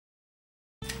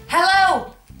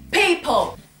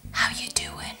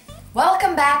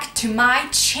Welcome back to my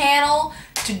channel.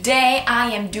 Today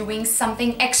I am doing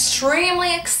something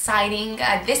extremely exciting.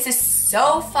 This is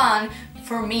so fun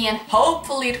for me and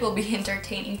hopefully it will be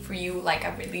entertaining for you, like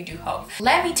I really do hope.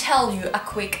 Let me tell you a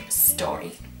quick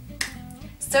story.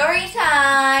 Story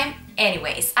time!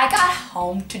 Anyways, I got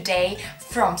home today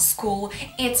from school.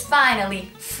 It's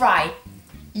finally Friday.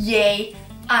 Yay!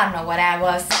 I don't know what I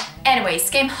was. Anyways,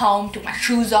 came home, took my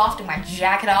shoes off, took my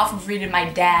jacket off, greeted my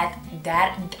dad.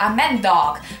 I meant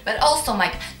dog, but also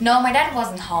my dad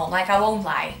wasn't home, like I won't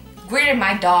lie. Greeted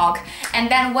my dog and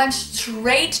then went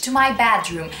straight to my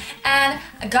bedroom and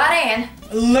got in,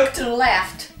 looked to the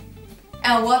left,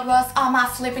 and what was on my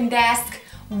flipping desk?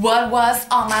 What was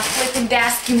on my flipping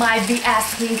desk, you might be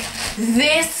asking?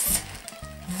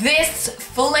 This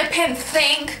flipping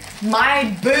thing,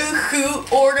 my Boohoo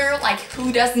order. Like,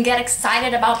 who doesn't get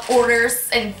excited about orders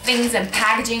and things and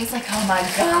packaging? It's like, oh my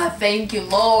god, thank you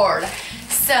Lord.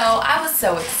 So I was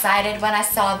so excited when I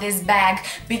saw this bag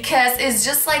because it's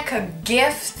just like a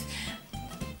gift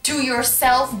to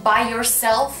yourself, by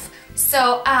yourself.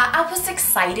 So I was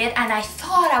excited and I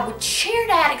thought I would share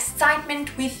that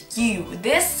excitement with you.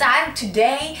 This time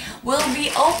today we'll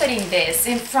be opening this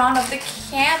in front of the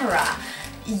camera.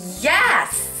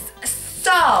 Yes!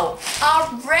 So,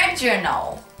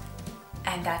 original!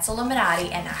 And that's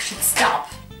Illuminati and I should stop.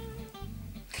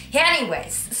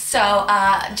 Anyways, so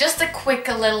just a quick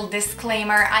little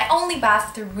disclaimer. I only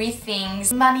bought 3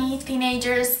 things. Money,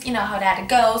 teenagers, you know how that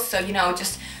goes. So, you know,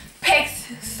 just picked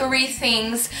 3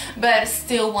 things, but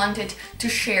still wanted to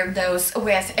share those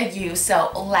with you.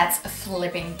 So let's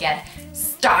flipping get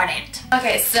started.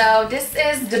 Okay, so this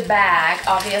is the bag.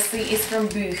 Obviously, it's from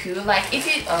Boohoo. Like, if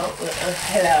you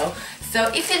hello. So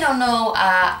if you don't know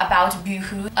about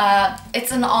Boohoo,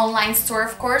 it's an online store,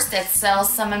 of course, that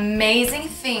sells some amazing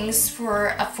things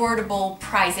for affordable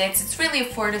prices. It's really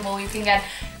affordable. You can get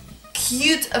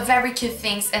very cute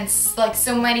things and like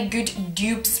so many good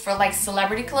dupes for like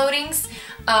celebrity clothings.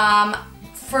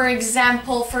 For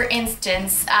example, for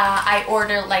instance, I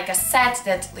ordered like a set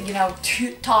that, you know,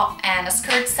 2 top and a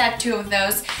skirt set, 2 of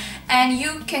those, and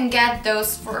you can get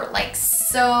those for like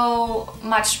so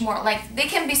much more. Like, they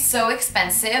can be so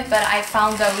expensive, but I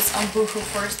found those on Boohoo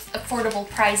for affordable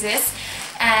prices,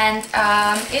 and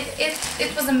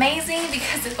it was amazing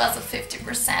because it was a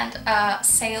 50%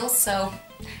 sale. So,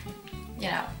 you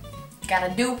know, gotta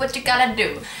do what you gotta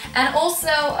do. And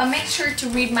also make sure to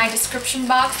read my description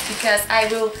box because I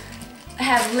will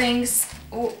have links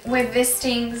with these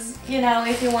things, you know,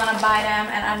 if you want to buy them.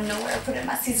 And I don't know where I put in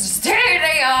my scissors. There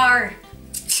they are!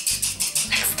 Let's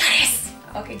do this!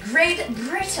 Okay, Great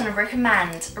Britain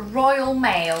recommend Royal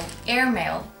Mail,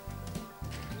 Airmail.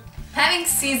 Having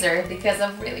scissors because I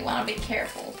really want to be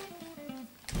careful.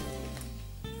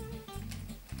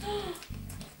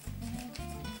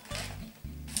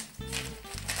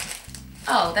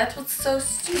 Oh, that was so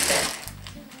stupid.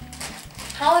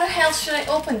 How the hell should I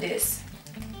open this?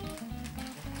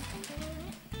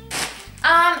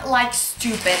 I'm like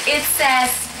stupid. It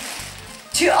says,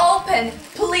 to open,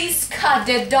 please cut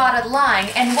the dotted line.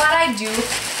 And what I do,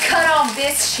 cut off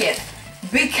this shit.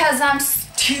 Because I'm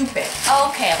stupid.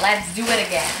 Okay, let's do it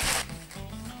again.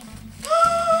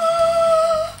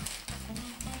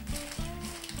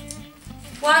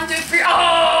 1, 2, 3.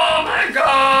 Oh my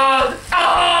god!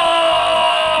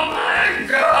 Oh my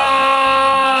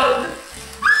god!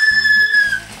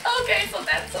 Okay, so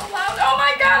that's so loud. Oh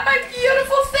my god, my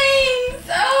beautiful things!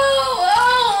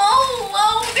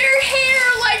 Oh, their hair!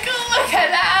 Like, look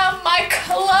at that, my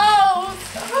clothes!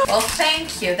 Well,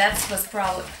 thank you. That was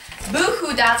probably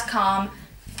Boohoo.com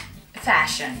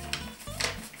fashion.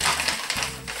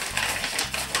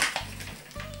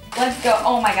 Let's go.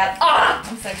 Oh my god. Ah!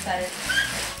 I'm so excited.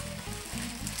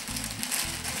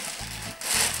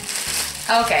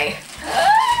 Okay.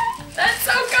 That's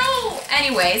so cool!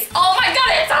 Anyways, oh my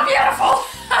god, it's so beautiful!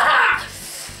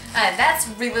 That's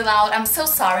really loud. I'm so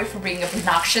sorry for being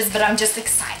obnoxious, but I'm just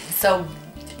excited, so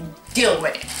deal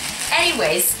with it.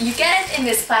 Anyways, you get it in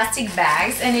these plastic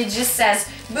bags and it just says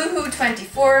Boohoo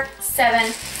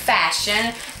 24/7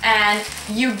 fashion, and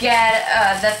you get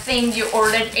the thing you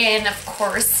ordered in, of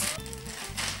course.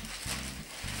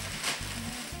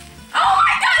 Oh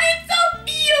my god, it's so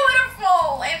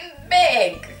beautiful and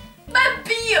big! But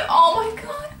oh my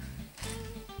god,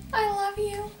 I love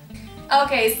you.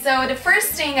 Okay, so the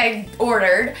first thing I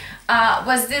ordered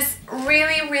was this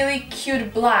really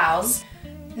cute blouse.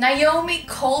 Naomi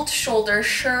cold shoulder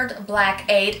shirt, black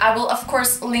 8. I will of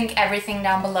course link everything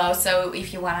down below, so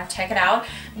if you want to check it out.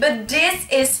 But this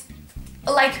is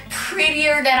like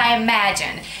prettier than I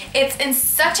imagined. It's in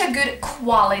such a good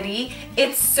quality.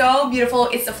 It's so beautiful.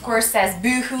 It of course says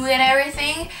Boohoo and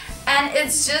everything, and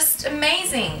it's just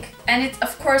amazing. And it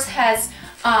of course has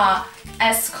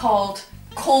as called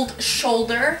cold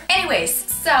shoulder. Anyways,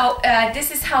 so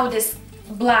this is how this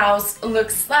blouse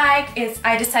looks like.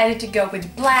 I decided to go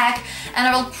with black, and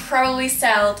I will probably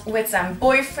style it with some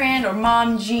boyfriend or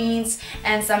mom jeans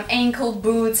and some ankle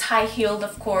boots, high-heeled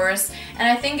of course, and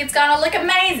I think it's gonna look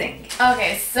amazing.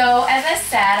 Okay, so as I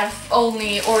said, I've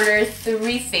only ordered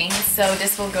 3 things, so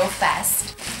this will go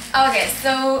fast. Okay,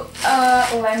 so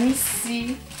let me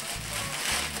see.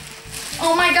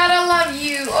 Oh my god, I love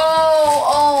you!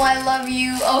 Oh, I love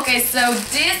you! Okay, so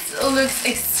this looks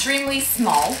extremely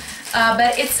small.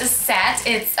 But it's a set.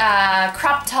 It's a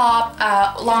crop top,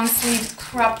 long sleeve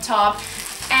crop top,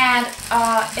 and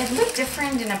it looked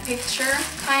different in a picture,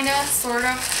 kinda, sort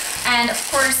of, and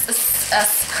of course a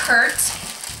skirt.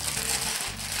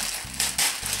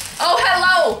 Oh,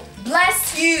 hello!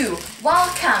 Bless you!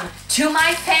 Welcome to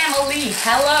my family!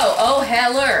 Hello! Oh,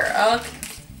 hello! Okay.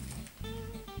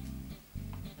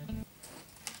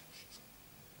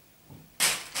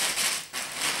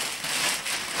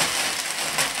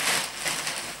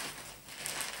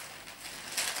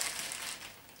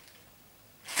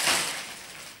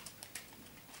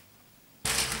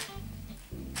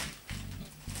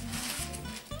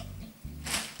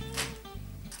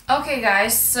 Okay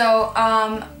guys, so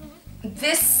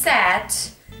this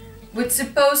set was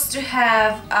supposed to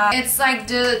have, it's like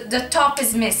the top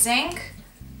is missing.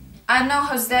 I don't know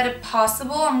how's that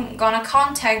possible. I'm gonna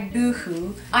contact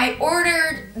Boohoo. I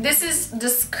ordered, this is the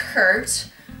skirt,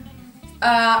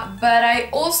 but I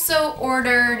also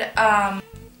ordered,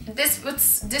 this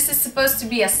is supposed to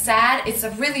be a set. It's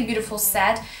a really beautiful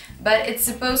set, but it's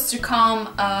supposed to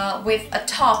come with a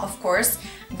top, of course.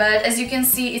 But as you can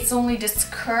see, it's only the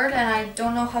skirt, and I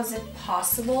don't know how's it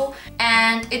possible.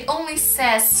 And it only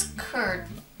says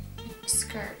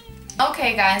skirt.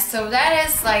 Okay guys, so that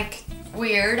is like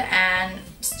weird and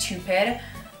stupid.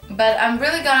 But I'm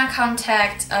really gonna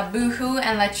contact Boohoo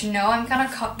and let you know. I'm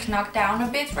gonna knock down a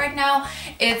bit right now.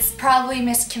 It's probably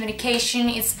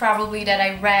miscommunication. It's probably that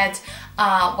I read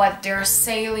what they're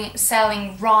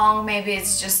selling wrong. Maybe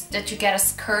it's just that you get a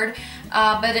skirt.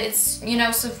 But it's, you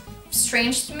know, so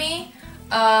strange to me.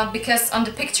 Because on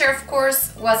the picture, of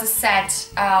course, was a set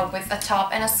with a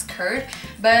top and a skirt.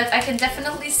 But I can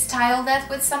definitely style that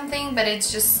with something. But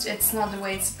it's not the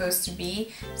way it's supposed to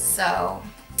be. So...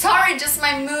 sorry, just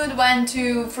my mood went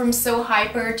from so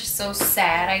hyper to so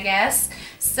sad, I guess.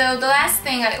 So the last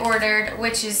thing I ordered,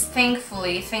 which is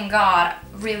thankfully, thank God,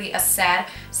 really a set.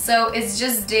 So it's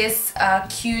just this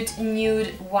cute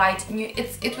nude white.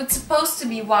 It was supposed to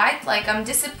be white. Like, I'm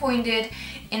disappointed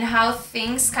in how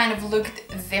things kind of looked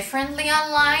differently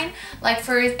online. Like,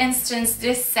 for instance,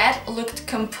 this set looked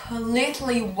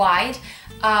completely white.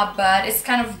 But it's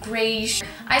kind of grayish.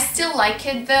 I still like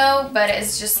it though, but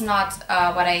it's just not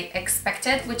what I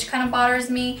expected, which kind of bothers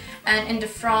me. And in the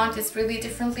front, it's really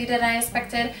differently than I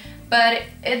expected. But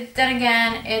then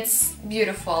again, it's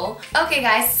beautiful. Okay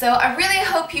guys, so I really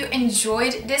hope you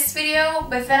enjoyed this video.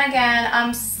 But then again,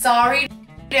 I'm sorry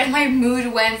that my mood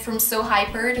went from so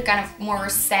hyper to kind of more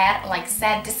sad, like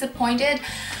sad, disappointed.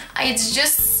 It's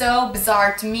just so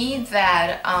bizarre to me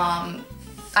that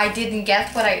I didn't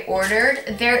get what I ordered.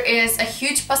 There is a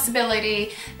huge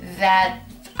possibility that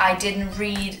I didn't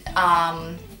read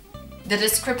the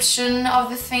description of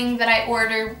the thing that I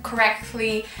ordered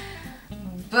correctly,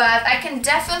 but I can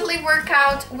definitely work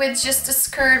out with just a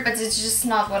skirt, but it's just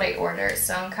not what I ordered,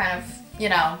 so I'm kind of, you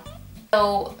know.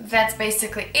 So that's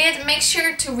basically it. Make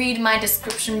sure to read my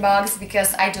description box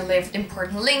because I do leave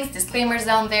important links, disclaimers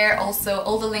down there. Also,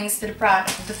 all the links to the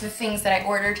product, the things that I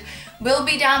ordered will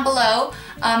be down below.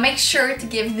 Make sure to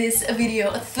give this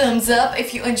video a thumbs up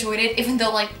if you enjoyed it, even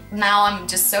though like now I'm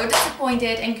just so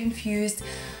disappointed and confused.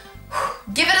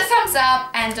 Give it a thumbs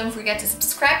up and don't forget to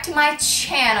subscribe to my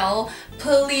channel.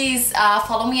 Please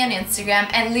follow me on Instagram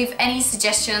and leave any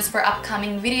suggestions for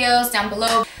upcoming videos down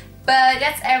below. But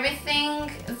that's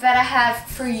everything that I have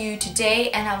for you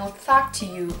today, and I will talk to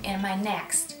you in my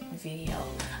next video.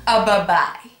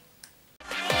 Bye-bye.